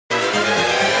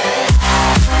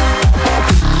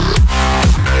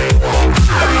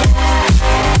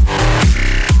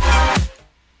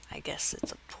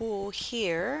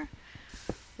here.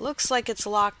 Looks like it's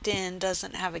locked in,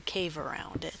 doesn't have a cave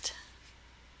around it.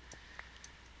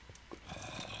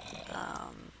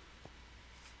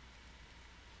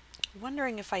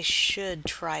 Wondering if I should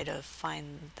try to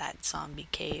find that zombie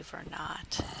cave or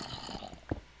not.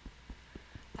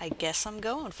 I guess I'm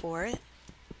going for it.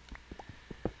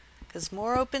 Because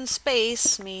more open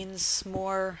space means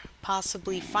more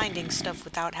possibly finding stuff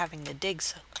without having to dig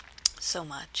so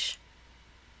much.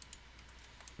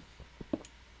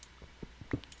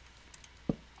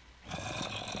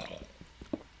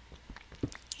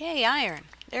 Yay, iron.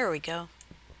 There we go.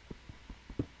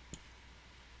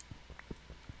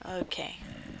 Okay.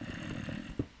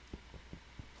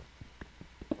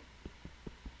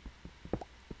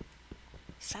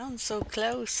 Sounds so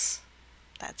close,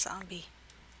 that zombie.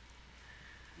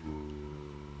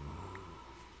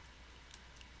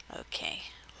 Okay,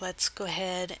 let's go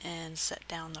ahead and set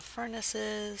down the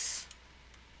furnaces.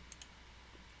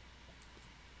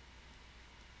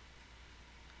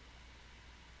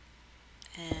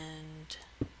 And,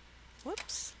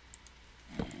 whoops.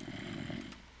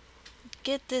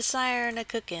 Get this iron a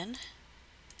cooking.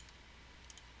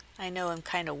 I know I'm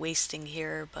kind of wasting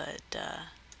here, but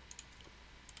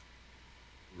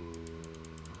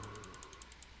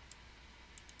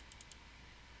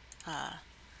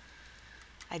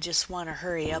I just want to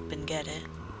hurry up and get it.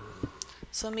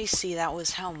 So let me see, that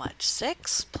was how much?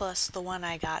 6 plus the one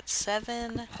I got,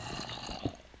 7.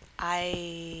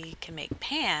 I can make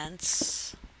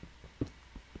pants,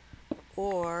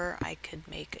 or I could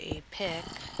make a pick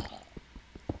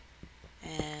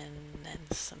and then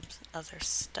some other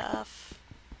stuff.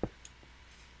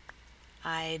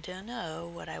 I don't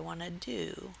know what I want to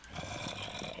do.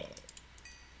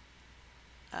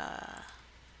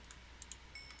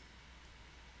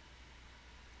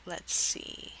 Let's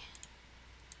see.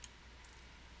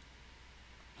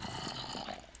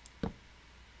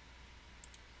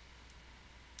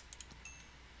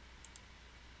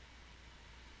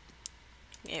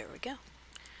 There we go.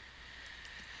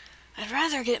 I'd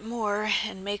rather get more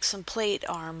and make some plate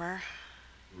armor.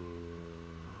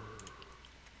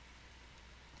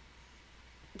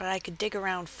 But I could dig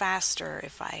around faster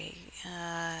if I...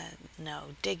 no,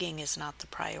 digging is not the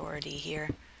priority here,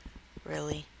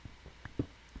 really.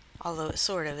 Although it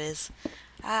sort of is.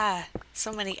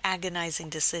 So many agonizing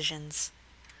decisions.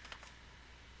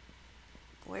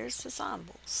 Where's the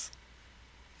zombies?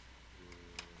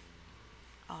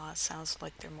 Oh, it sounds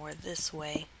like they're more this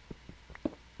way.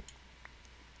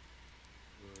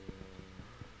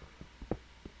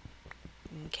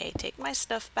 Okay, take my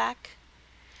stuff back.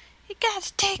 You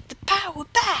gotta take the power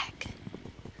back!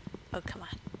 Oh, come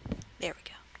on. There we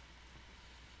go.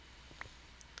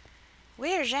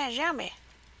 Where's that zombie?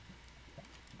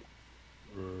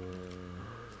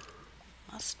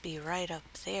 Must be right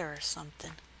up there or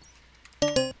something.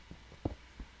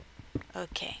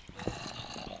 Okay.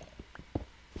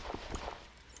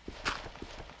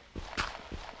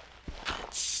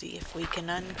 Let's see if we can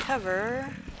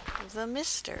uncover the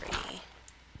mystery.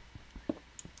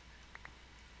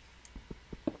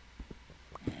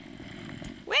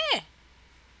 Where?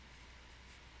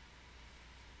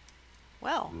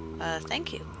 Well,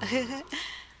 thank you.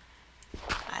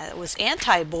 It was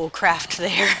anti-bullcraft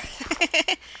there.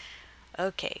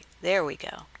 Okay, there we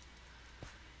go.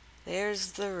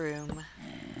 There's the room.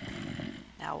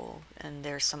 Now, and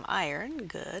there's some iron.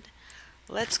 Good.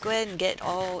 Let's go ahead and get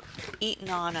all eaten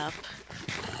on up.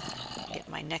 Get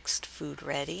my next food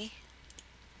ready.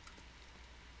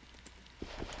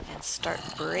 And start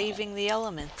braving the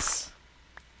elements.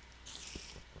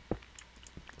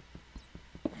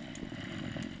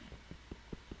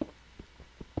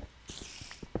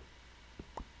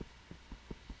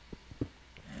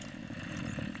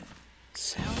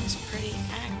 Sounds pretty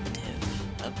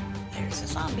active. Oh, there's a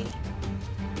zombie.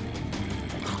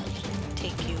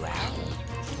 Take you out.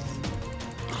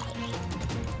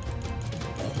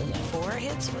 4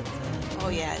 hits with the... Oh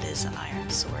yeah, it is an iron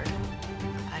sword.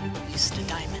 I'm used to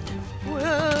diamond.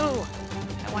 Whoa!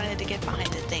 I wanted to get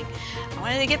behind the thing. I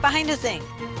wanted to get behind the thing.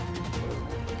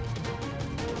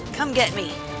 Come get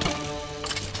me.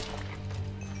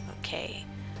 Okay.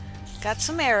 Got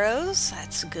some arrows.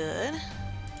 That's good.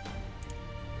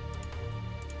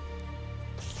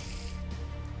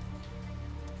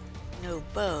 No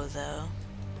bow, though.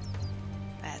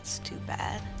 That's too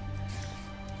bad.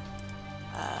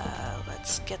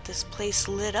 Let's get this place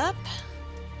lit up.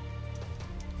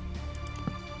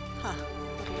 Huh.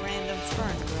 Little random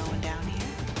fern growing down here.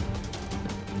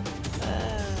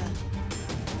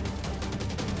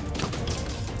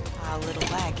 A little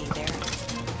laggy there.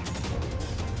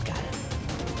 Got it.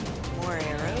 More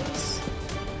arrows.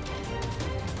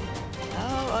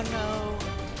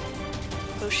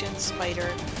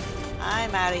 spider.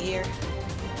 I'm out of here.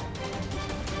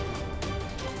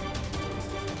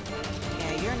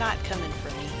 Yeah, you're not coming for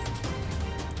me.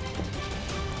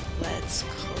 Let's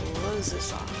close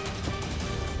this off.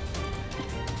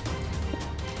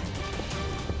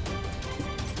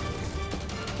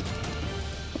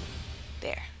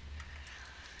 There.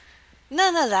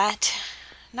 None of that.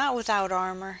 Not without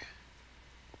armor.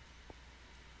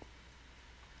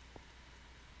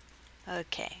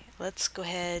 Okay, let's go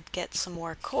ahead, get some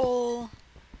more coal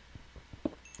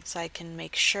so I can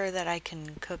make sure that I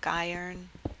can cook iron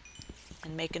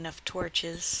and make enough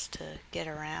torches to get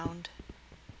around.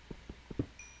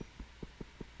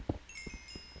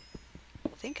 I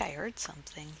think I heard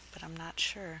something, but I'm not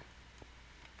sure.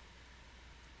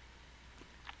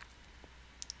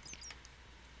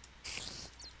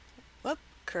 Whoop,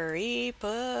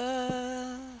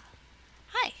 creeper.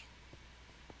 Hi.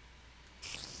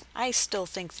 I still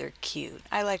think they're cute.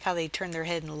 I like how they turn their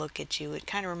head and look at you. It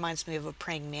kind of reminds me of a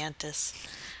praying mantis.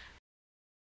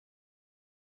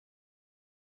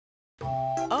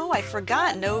 Oh, I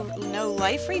forgot. No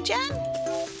life regen?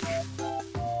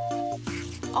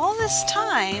 All this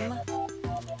time,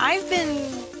 I've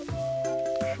been,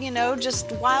 you know,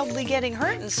 just wildly getting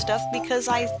hurt and stuff because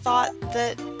I thought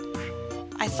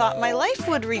my life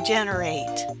would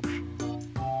regenerate.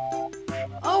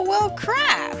 Oh, well,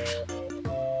 crap.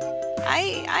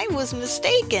 I was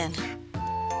mistaken.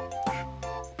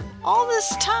 All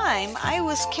this time, I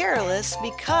was careless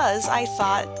because I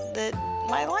thought that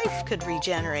my life could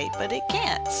regenerate, but it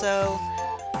can't, so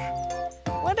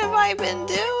what have I been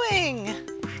doing?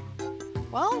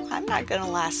 Well, I'm not gonna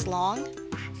last long.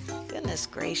 Goodness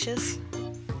gracious.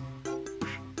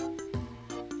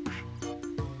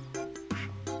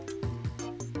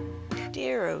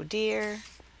 Dear, oh dear.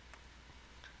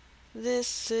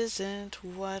 This isn't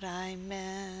what I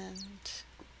meant.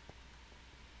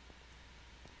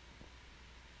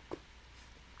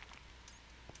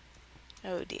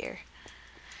 Oh dear.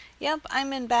 Yep,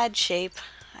 I'm in bad shape.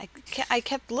 I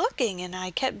kept looking and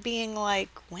I kept being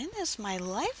like, when is my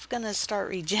life gonna start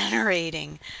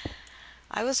regenerating?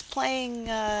 I was playing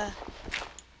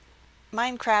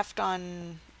Minecraft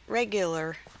on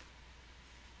regular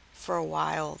for a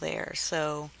while there,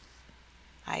 so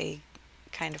I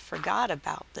kind of forgot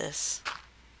about this.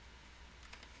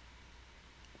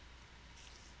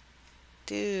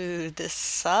 Dude, this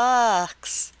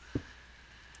sucks.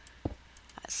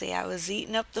 See, I was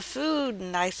eating up the food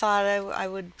and I thought I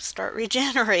would start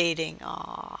regenerating.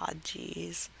 Aw,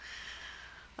 jeez.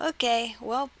 Okay,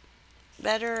 well,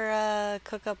 better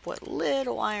cook up what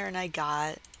little iron I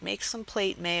got. Make some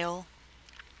plate mail.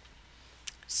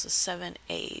 So 7,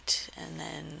 8. And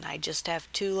then I just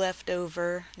have 2 left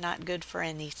over. Not good for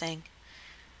anything.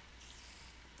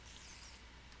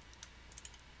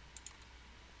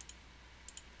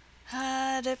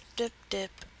 Dip, dip,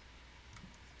 dip.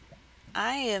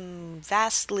 I am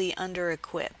vastly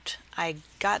under-equipped. I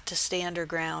got to stay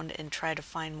underground and try to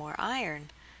find more iron.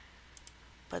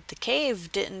 But the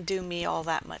cave didn't do me all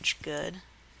that much good.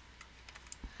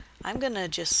 I'm gonna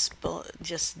just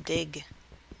dig.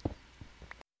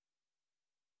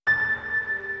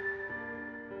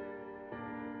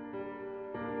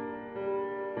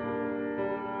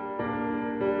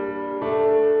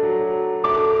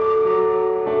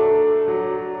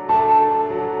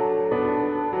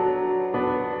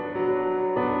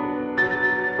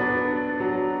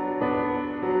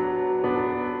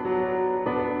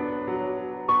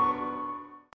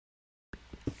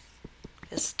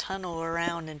 Tunnel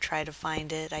around and try to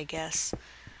find it, I guess.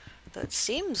 But it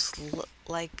seems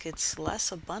like it's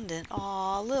less abundant.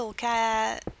 Aw, little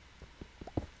cat.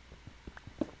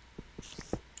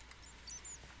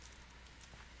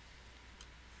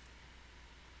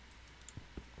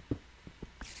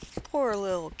 Poor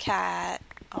little cat.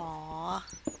 Aw.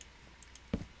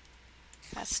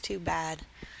 That's too bad.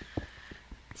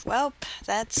 Well,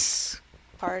 that's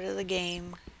part of the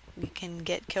game. You can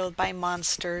get killed by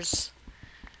monsters.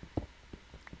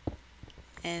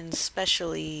 And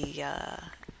especially,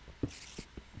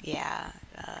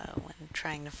 when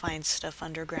trying to find stuff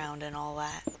underground and all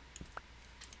that.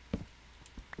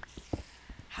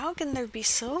 How can there be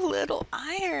so little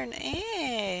iron?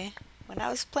 When I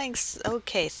was playing...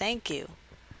 Okay, thank you.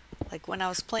 Like, when I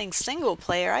was playing single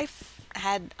player, I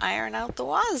had iron out the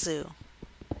wazoo.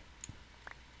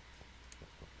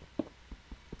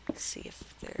 Let's see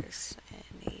if there's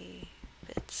any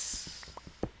bits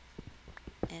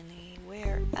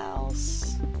anywhere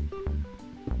else.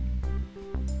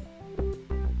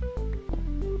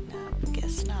 Nope,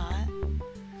 guess not.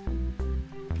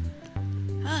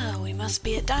 Ah, we must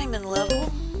be at diamond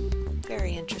level.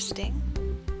 Very interesting.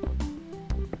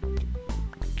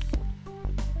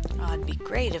 Oh, it'd be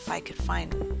great if I could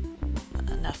find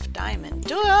enough diamond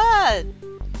to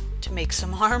make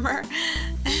some armor.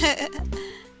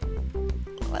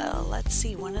 Well, let's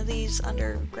see, one of these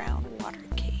underground water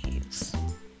caves.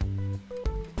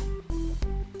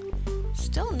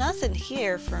 Still nothing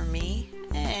here for me.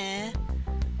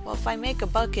 Well, if I make a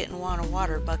bucket and want a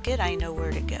water bucket, I know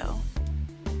where to go.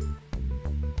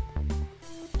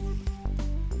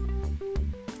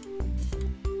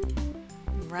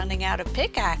 I'm running out of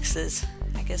pickaxes.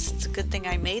 I guess it's a good thing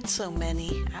I made so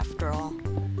many, after all.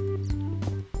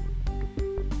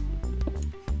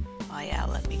 Oh yeah,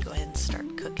 let me go ahead and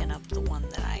start cooking up the one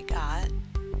that I got.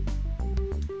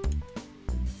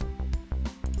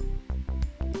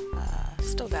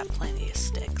 Still got plenty of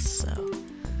sticks, so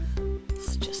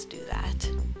let's just do that.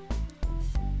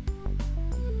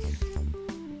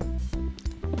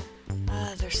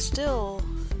 There's still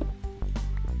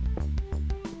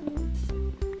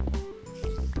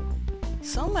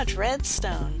so much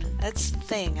redstone. That's the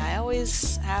thing. I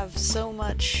always have so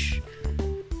much.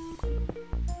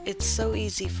 It's so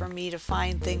easy for me to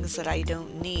find things that I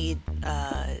don't need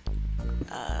at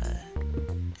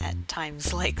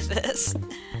times like this.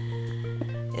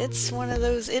 It's one of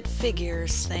those it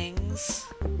figures things.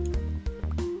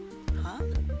 Huh?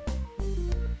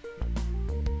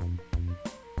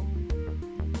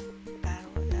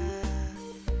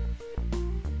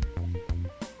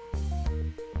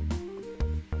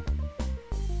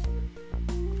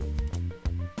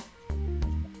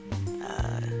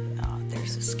 Oh,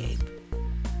 there's escape.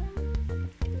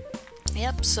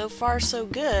 Yep, so far so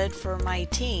good for my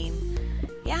team.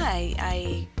 Yeah,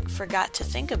 I forgot to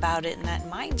think about it in that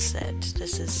mindset.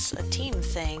 This is a team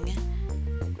thing,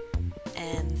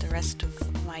 and the rest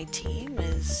of my team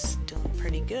is doing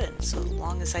pretty good. So as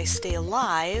long as I stay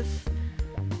alive,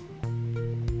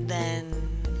 then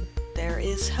there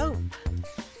is hope.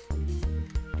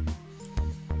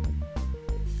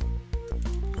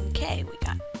 Okay, we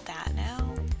got that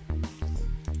now,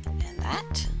 and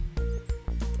that,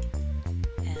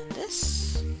 and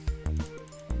this.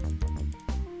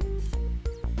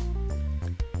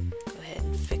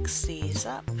 Fix these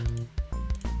up.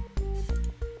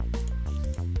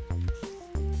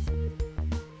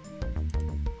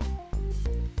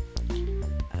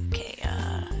 Okay,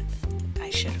 I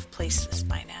should have placed this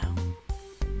by now.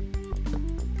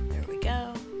 There we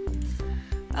go.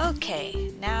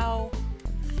 Okay, now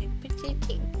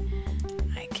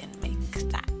I can make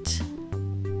that.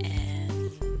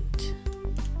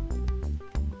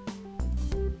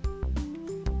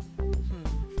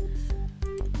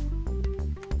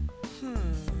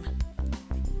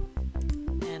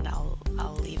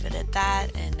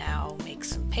 That, and now make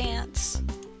some pants.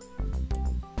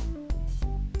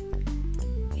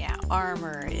 Yeah,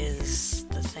 armor is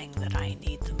the thing that I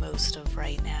need the most of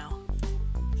right now.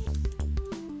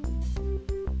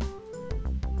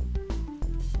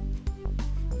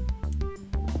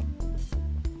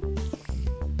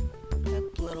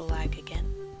 Yep, little lag again.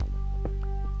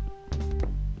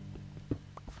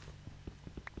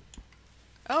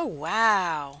 Oh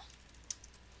wow.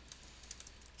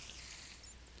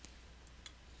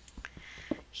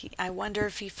 I wonder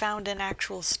if he found an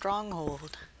actual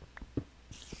stronghold.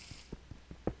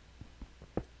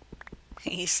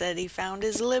 He said he found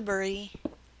his liberty.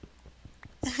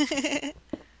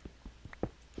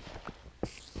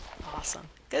 Awesome.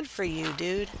 Good for you,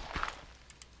 dude.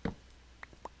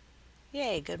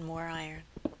 Yay, good, more iron.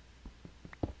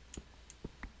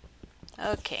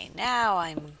 Okay, now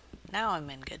I'm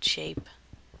in good shape.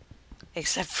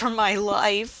 Except for my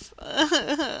life.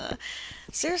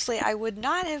 Seriously, I would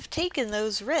not have taken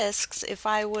those risks if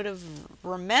I would have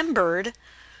remembered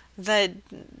that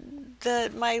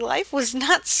my life was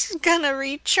not gonna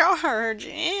recharge.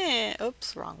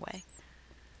 Oops, wrong way.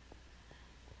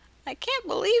 I can't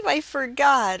believe I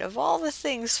forgot. Of all the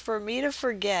things for me to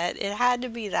forget, it had to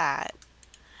be that.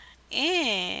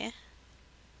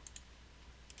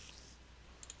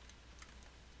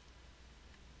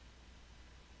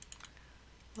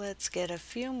 Let's get a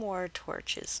few more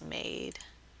torches made.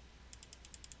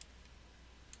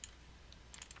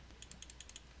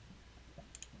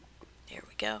 There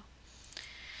we go.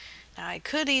 Now I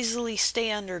could easily stay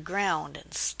underground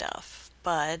and stuff,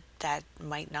 but that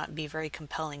might not be very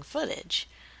compelling footage.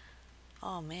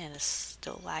 Oh man, it's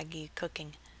still laggy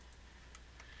cooking.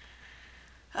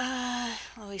 Let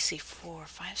me see, 4,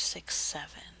 5, 6, 7.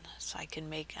 So I can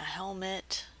make a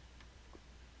helmet.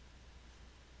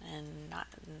 And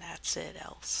that's it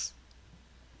else.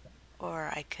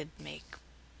 Or I could make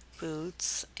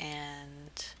boots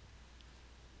and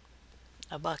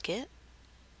a bucket,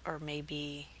 or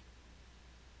maybe,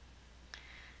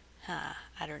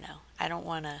 I don't know. I don't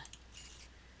want to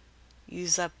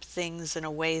use up things in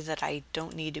a way that I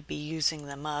don't need to be using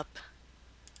them up.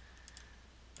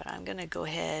 But I'm going to go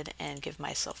ahead and give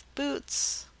myself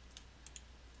boots.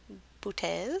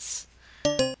 Bootes.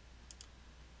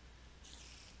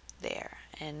 There.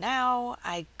 And now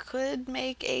I could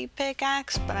make a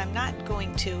pickaxe, but I'm not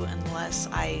going to unless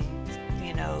I,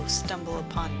 you know, stumble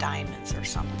upon diamonds or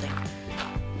something.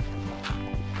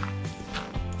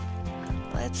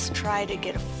 Let's try to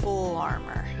get a full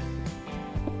armor.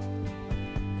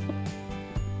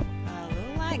 A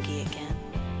little laggy again.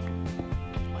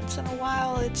 Once in a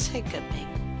while it's hiccuping.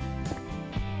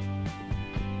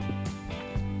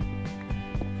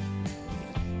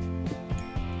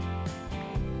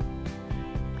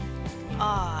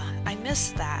 Ah, I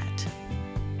missed that.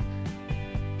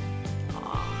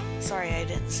 Aw, sorry I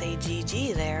didn't say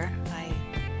GG there. I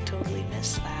totally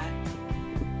missed that.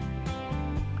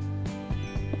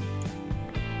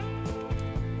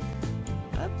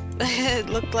 Oh, it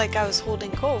looked like I was holding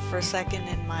coal for a second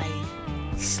in my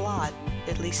slot,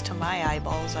 at least to my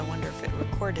eyeballs. I wonder if it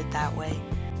recorded that way.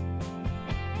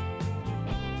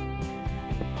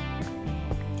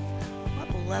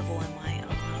 What level am I on?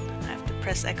 I have to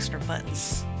press extra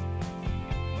buttons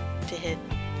to hit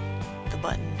the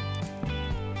button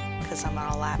because I'm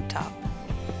on a laptop.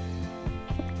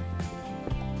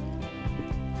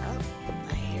 Oh,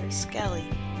 I hear Skelly.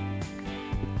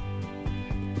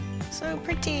 So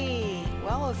pretty!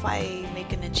 Well, if I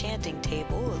make an enchanting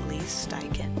table, at least I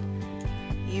can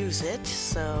use it,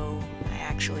 so I'm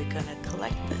actually gonna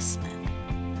collect this then.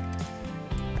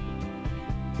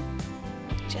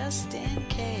 Just in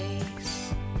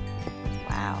case.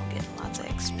 Wow, getting lots of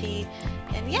XP.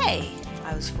 And yay!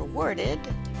 I was rewarded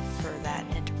for that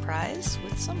enterprise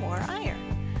with some more iron.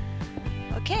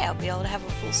 Okay, I'll be able to have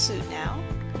a full suit now.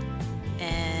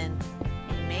 And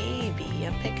maybe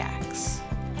a pickaxe.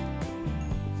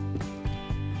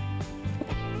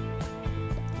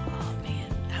 Oh man,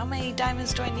 how many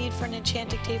diamonds do I need for an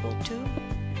enchanting table? 2?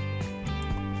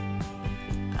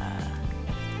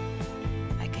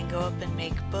 I can go up and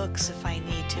make books if I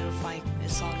need to,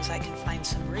 as long as I can find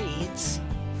some reeds.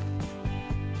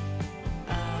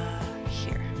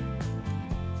 Here.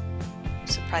 I'm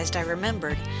surprised I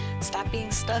remembered. Stop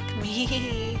being stuck,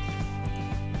 me.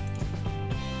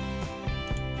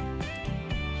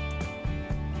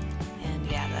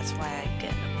 And yeah, that's why I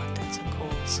get an abundance of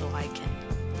coal, so I can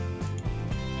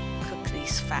cook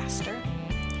these faster.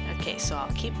 Okay, so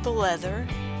I'll keep the leather,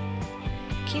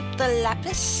 keep the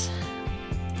lapis.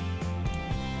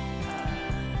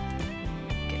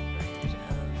 Get rid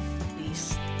of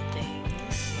these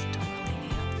things. Don't really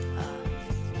need them.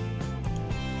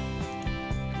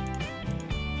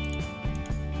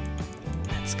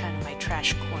 That's kind of my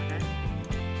trash corner.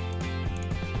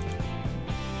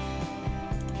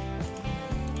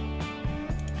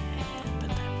 And put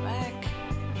that back.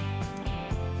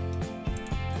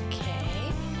 Okay.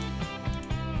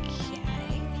 Okay.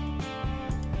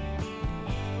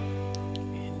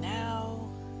 And now,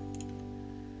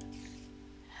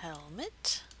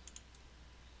 helmet.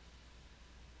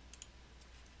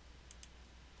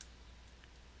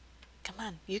 Come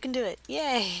on, you can do it.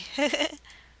 Yay!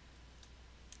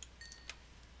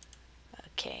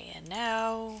 Okay, and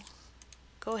now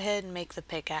go ahead and make the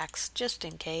pickaxe just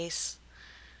in case.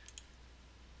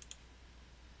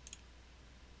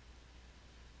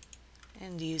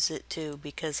 And use it too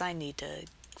because I need to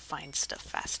find stuff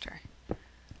faster.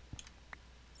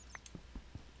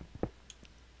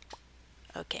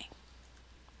 Okay.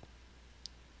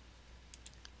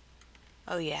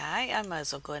 Oh yeah, I might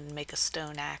as well go ahead and make a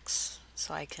stone axe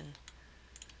so I can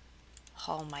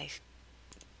haul my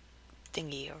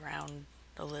thingy around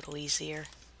a little easier.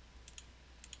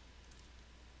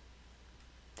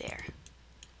 There.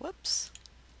 Whoops.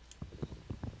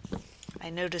 I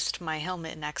noticed my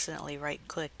helmet and accidentally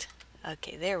right-clicked.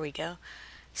 Okay, there we go.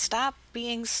 Stop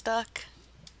being stuck.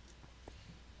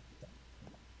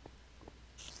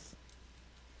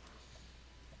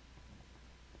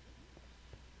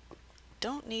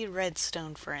 Don't need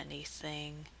redstone for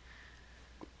anything.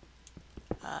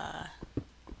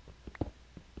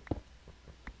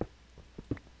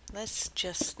 Let's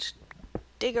just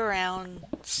dig around,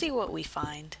 see what we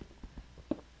find.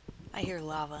 I hear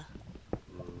lava.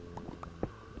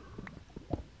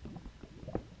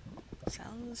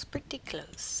 Sounds pretty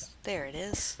close. There it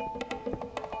is. Ooh,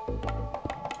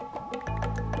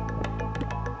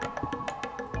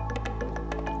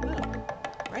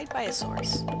 right by a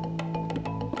source.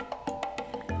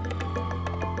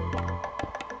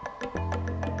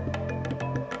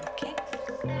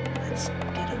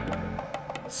 Let's get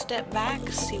a step back,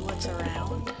 see what's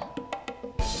around.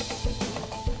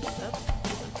 Oh.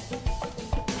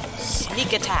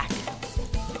 Sneak attack.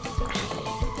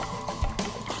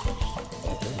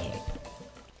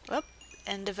 Oh,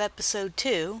 end of episode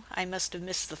 2. I must have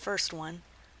missed the first one.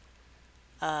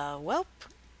 Well,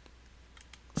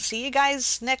 see you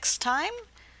guys next time,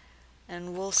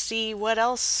 and we'll see what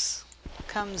else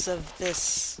comes of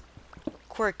this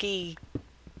quirky,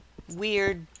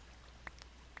 weird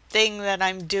thing that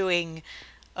I'm doing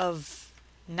of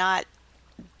not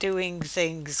doing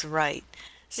things right.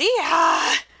 See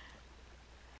ya!